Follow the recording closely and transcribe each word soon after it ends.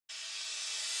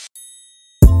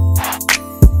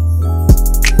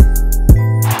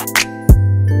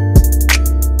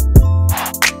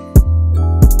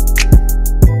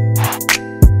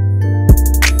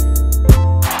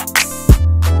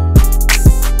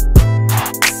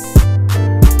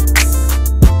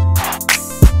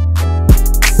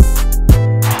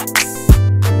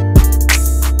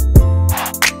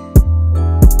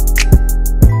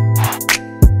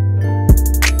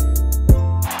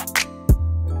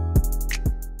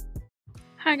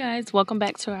Hi guys, welcome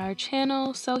back to our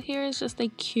channel. So here is just a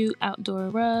cute outdoor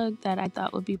rug that I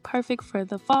thought would be perfect for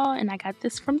the fall, and I got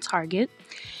this from Target.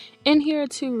 And here are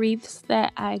two wreaths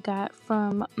that I got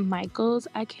from Michael's.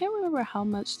 I can't remember how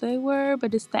much they were,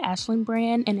 but it's the Ashland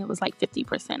brand and it was like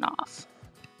 50% off.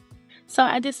 So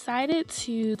I decided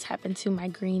to tap into my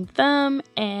green thumb,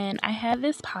 and I had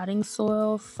this potting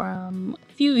soil from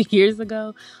a few years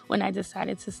ago when I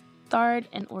decided to start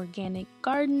an organic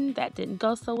garden that didn't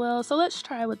go so well. So let's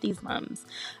try with these mums.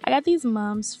 I got these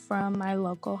mums from my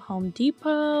local Home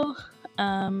Depot,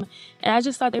 and I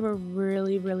just thought they were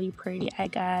really pretty. I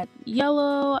got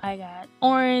yellow, I got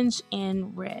orange,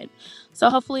 and red. So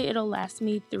hopefully it'll last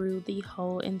me through the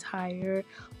whole entire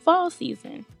fall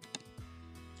season.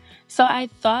 So I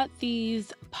thought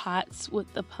these pots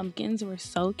with the pumpkins were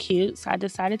so cute, so I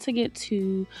decided to get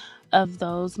two of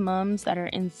those mums that are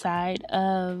inside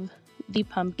of the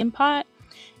pumpkin pot.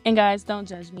 And guys, don't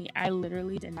judge me, I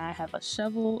literally did not have a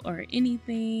shovel or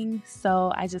anything,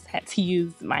 so I just had to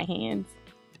use my hands.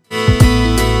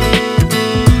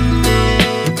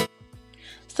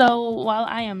 So while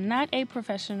I am not a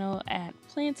professional at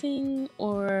planting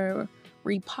or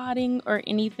repotting or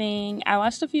anything, I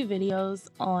watched a few videos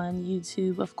on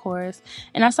YouTube, of course,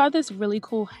 and I saw this really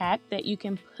cool hack that you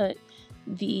can put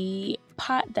the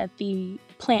pot that the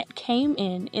plant came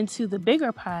in into the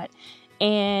bigger pot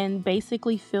and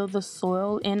basically fill the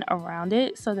soil in around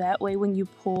it, so that way when you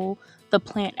pull the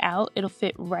plant out, it'll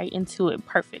fit right into it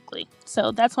perfectly.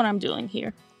 So that's what I'm doing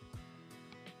here.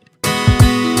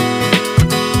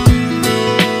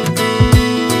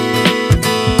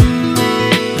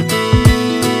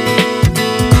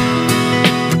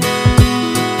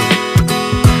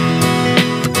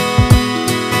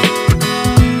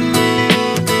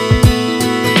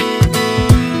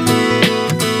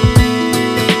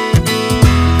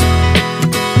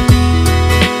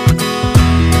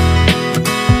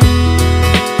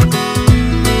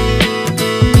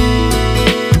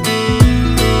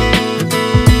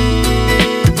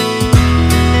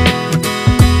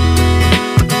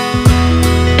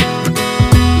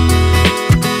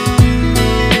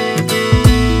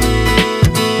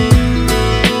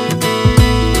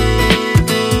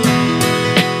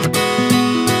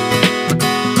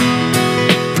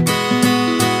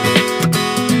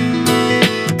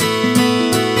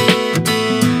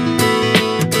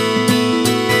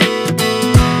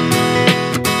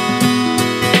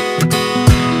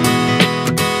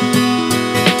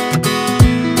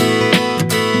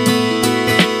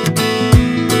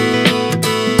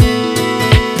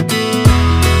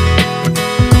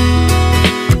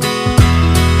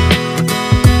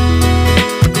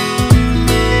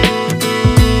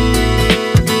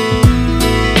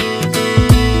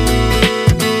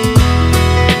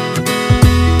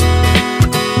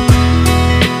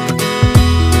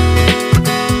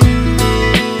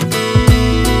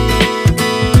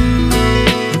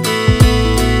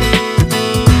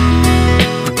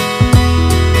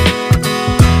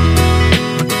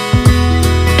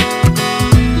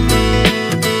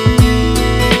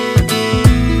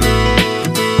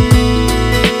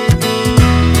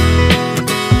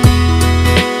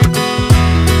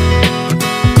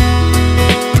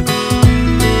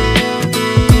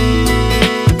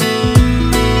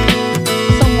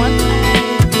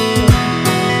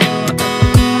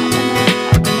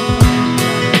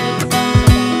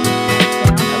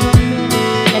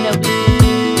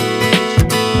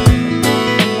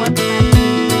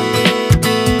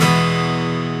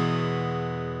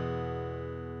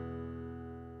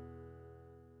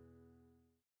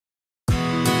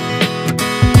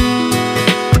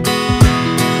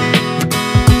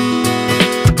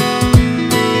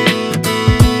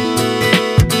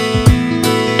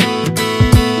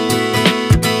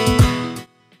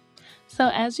 So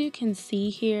as you can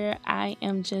see here, I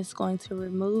am just going to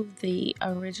remove the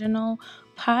original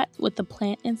pot with the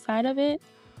plant inside of it.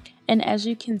 And as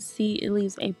you can see, it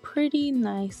leaves a pretty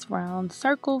nice round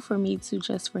circle for me to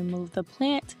just remove the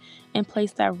plant and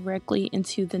place directly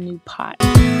into the new pot.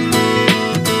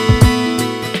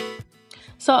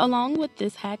 So along with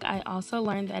this hack, I also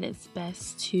learned that it's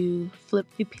best to flip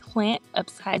the plant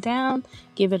upside down,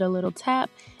 give it a little tap,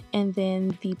 and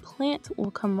then the plant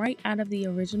will come right out of the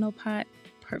original pot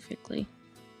perfectly.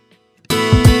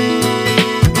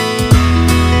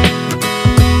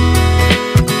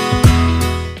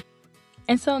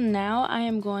 And so now I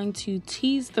am going to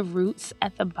tease the roots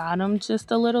at the bottom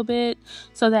just a little bit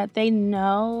so that they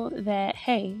know that,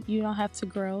 hey, you don't have to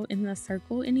grow in the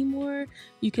circle anymore.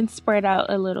 You can spread out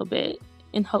a little bit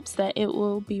in hopes that it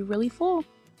will be really full.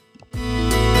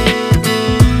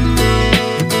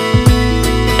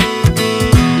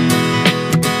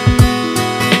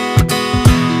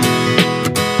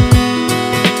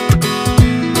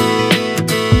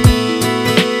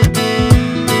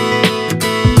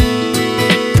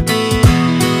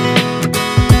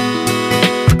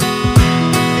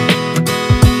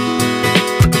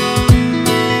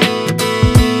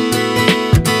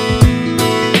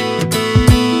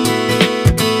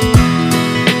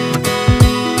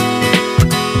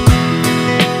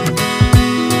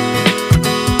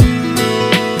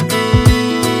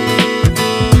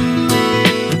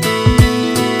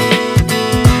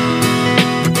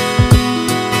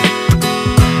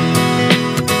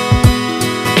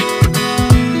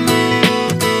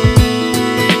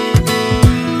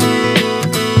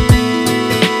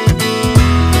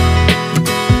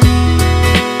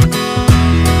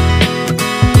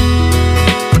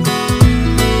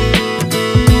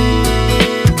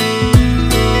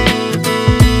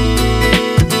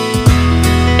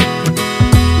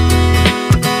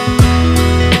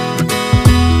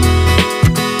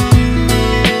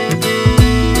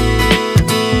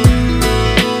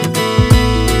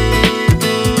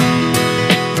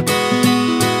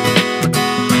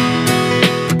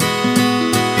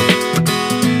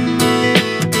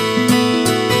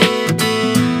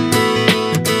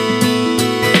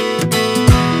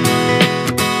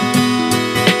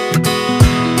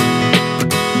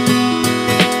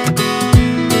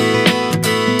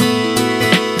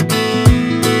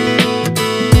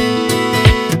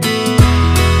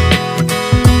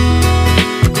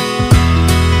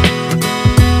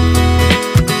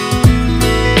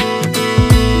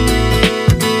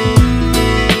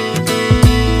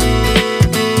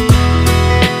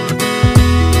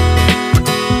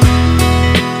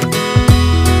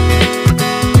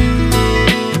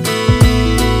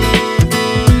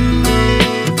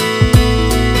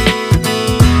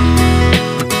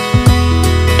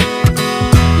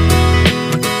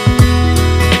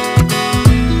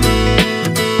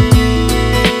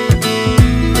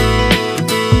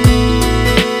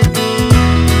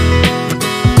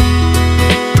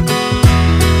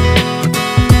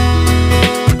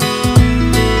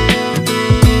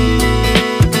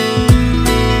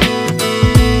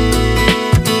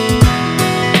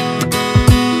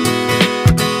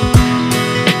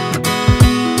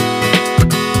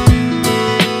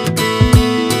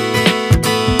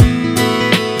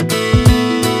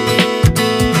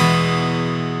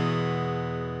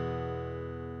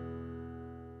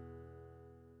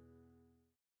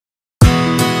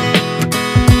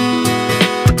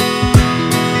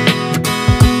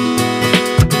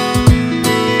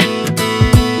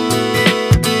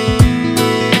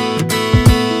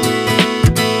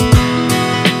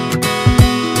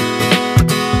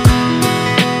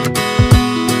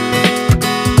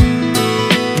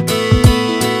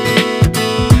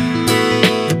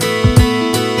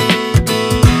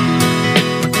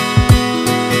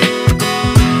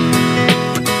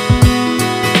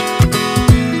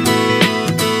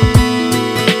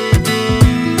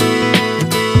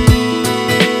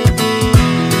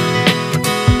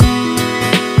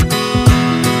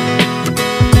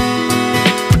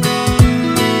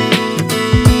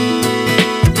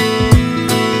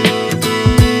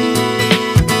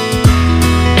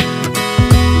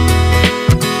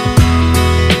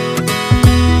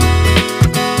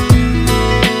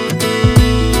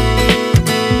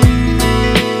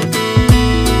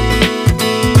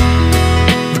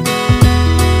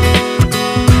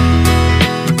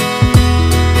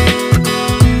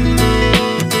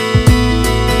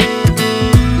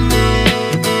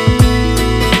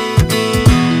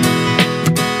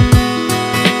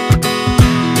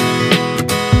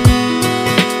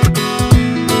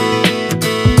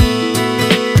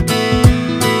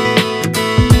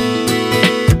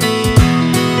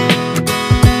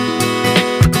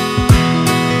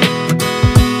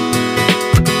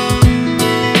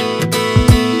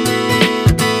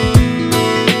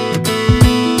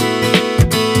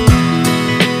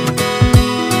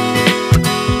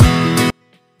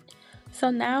 So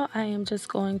now I am just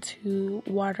going to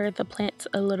water the plants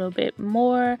a little bit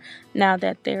more now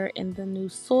that they're in the new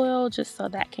soil, just so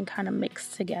that can kind of mix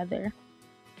together.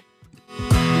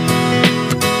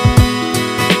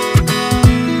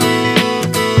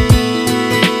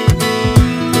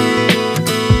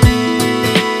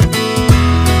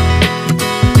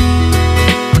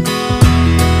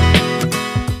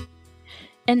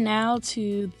 And now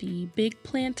to the big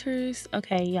planters.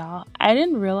 Okay, y'all, I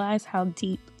didn't realize how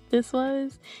deep this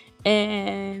was.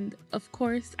 And of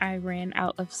course, I ran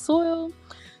out of soil.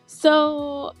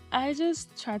 So I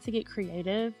just tried to get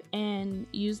creative and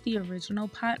use the original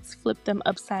pots, flip them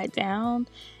upside down,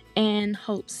 and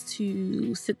hopes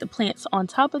to sit the plants on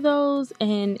top of those,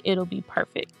 and it'll be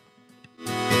perfect.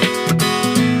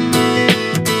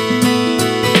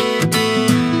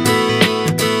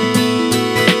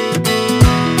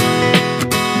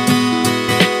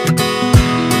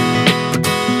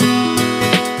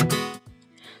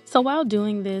 So while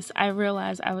doing this, I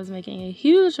realized I was making a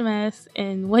huge mess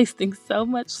and wasting so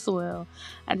much soil.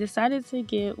 I decided to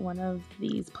get one of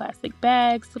these plastic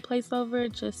bags to place over,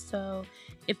 just so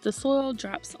if the soil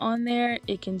drops on there,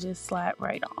 it can just slide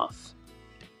right off.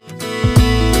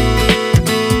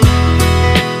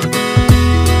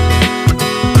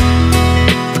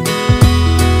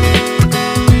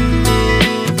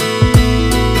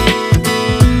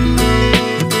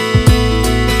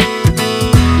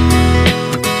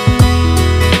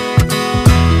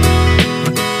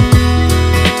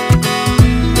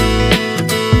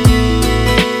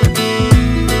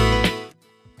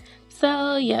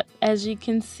 So, yep, as you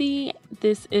can see,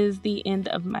 this is the end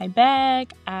of my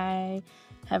bag. I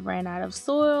have ran out of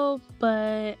soil,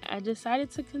 but I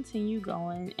decided to continue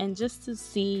going and just to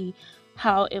see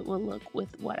how it will look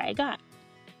with what I got.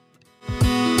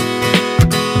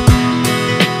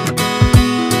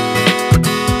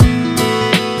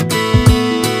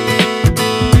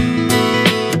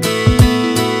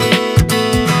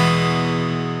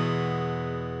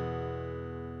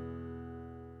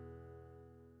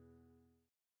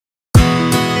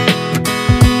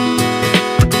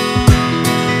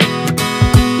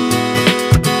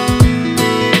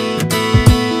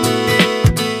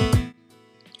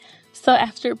 So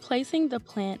after placing the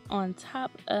plant on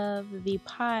top of the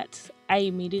pot, I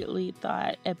immediately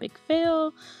thought epic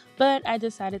fail, but I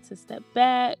decided to step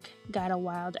back, got a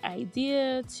wild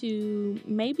idea to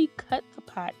maybe cut the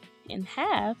pot in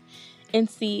half and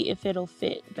see if it'll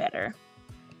fit better.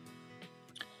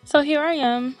 So here I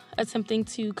am attempting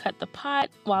to cut the pot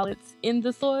while it's in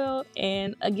the soil,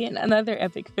 and again, another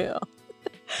epic fail.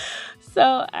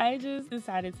 So I just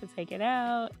decided to take it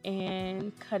out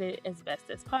and cut it as best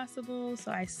as possible.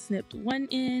 So I snipped one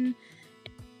end,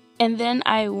 and then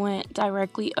I went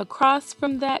directly across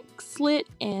from that slit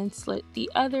and slit the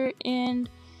other end,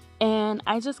 and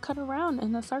I just cut around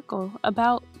in a circle,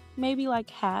 about maybe like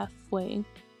halfway.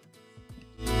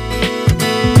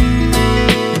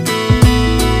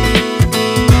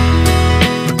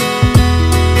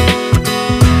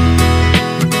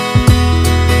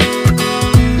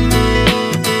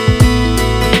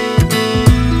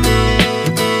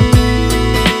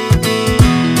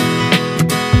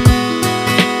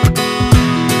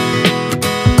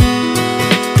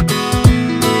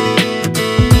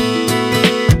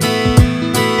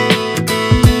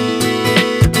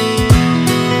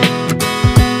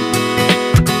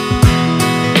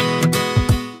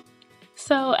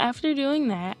 So after doing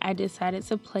that, I decided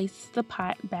to place the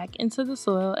pot back into the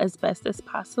soil as best as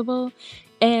possible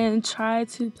and try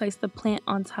to place the plant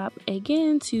on top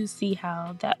again to see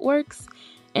how that works.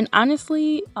 And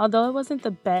honestly, although it wasn't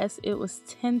the best, it was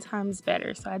 10 times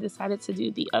better. So I decided to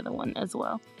do the other one as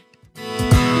well.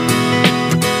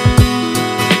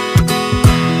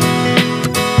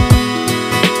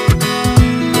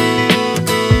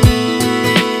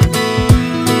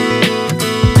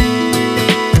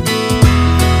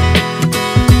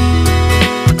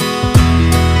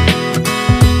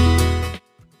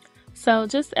 So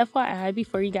just FYI,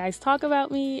 before you guys talk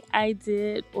about me, I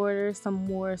did order some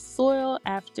more soil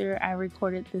after I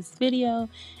recorded this video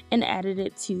and added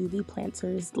it to the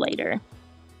planters later.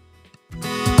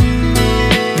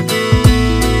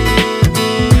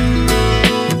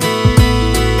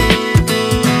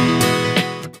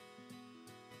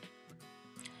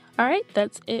 Alright,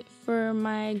 that's it for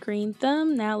my green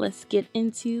thumb. Now let's get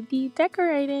into the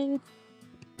decorating.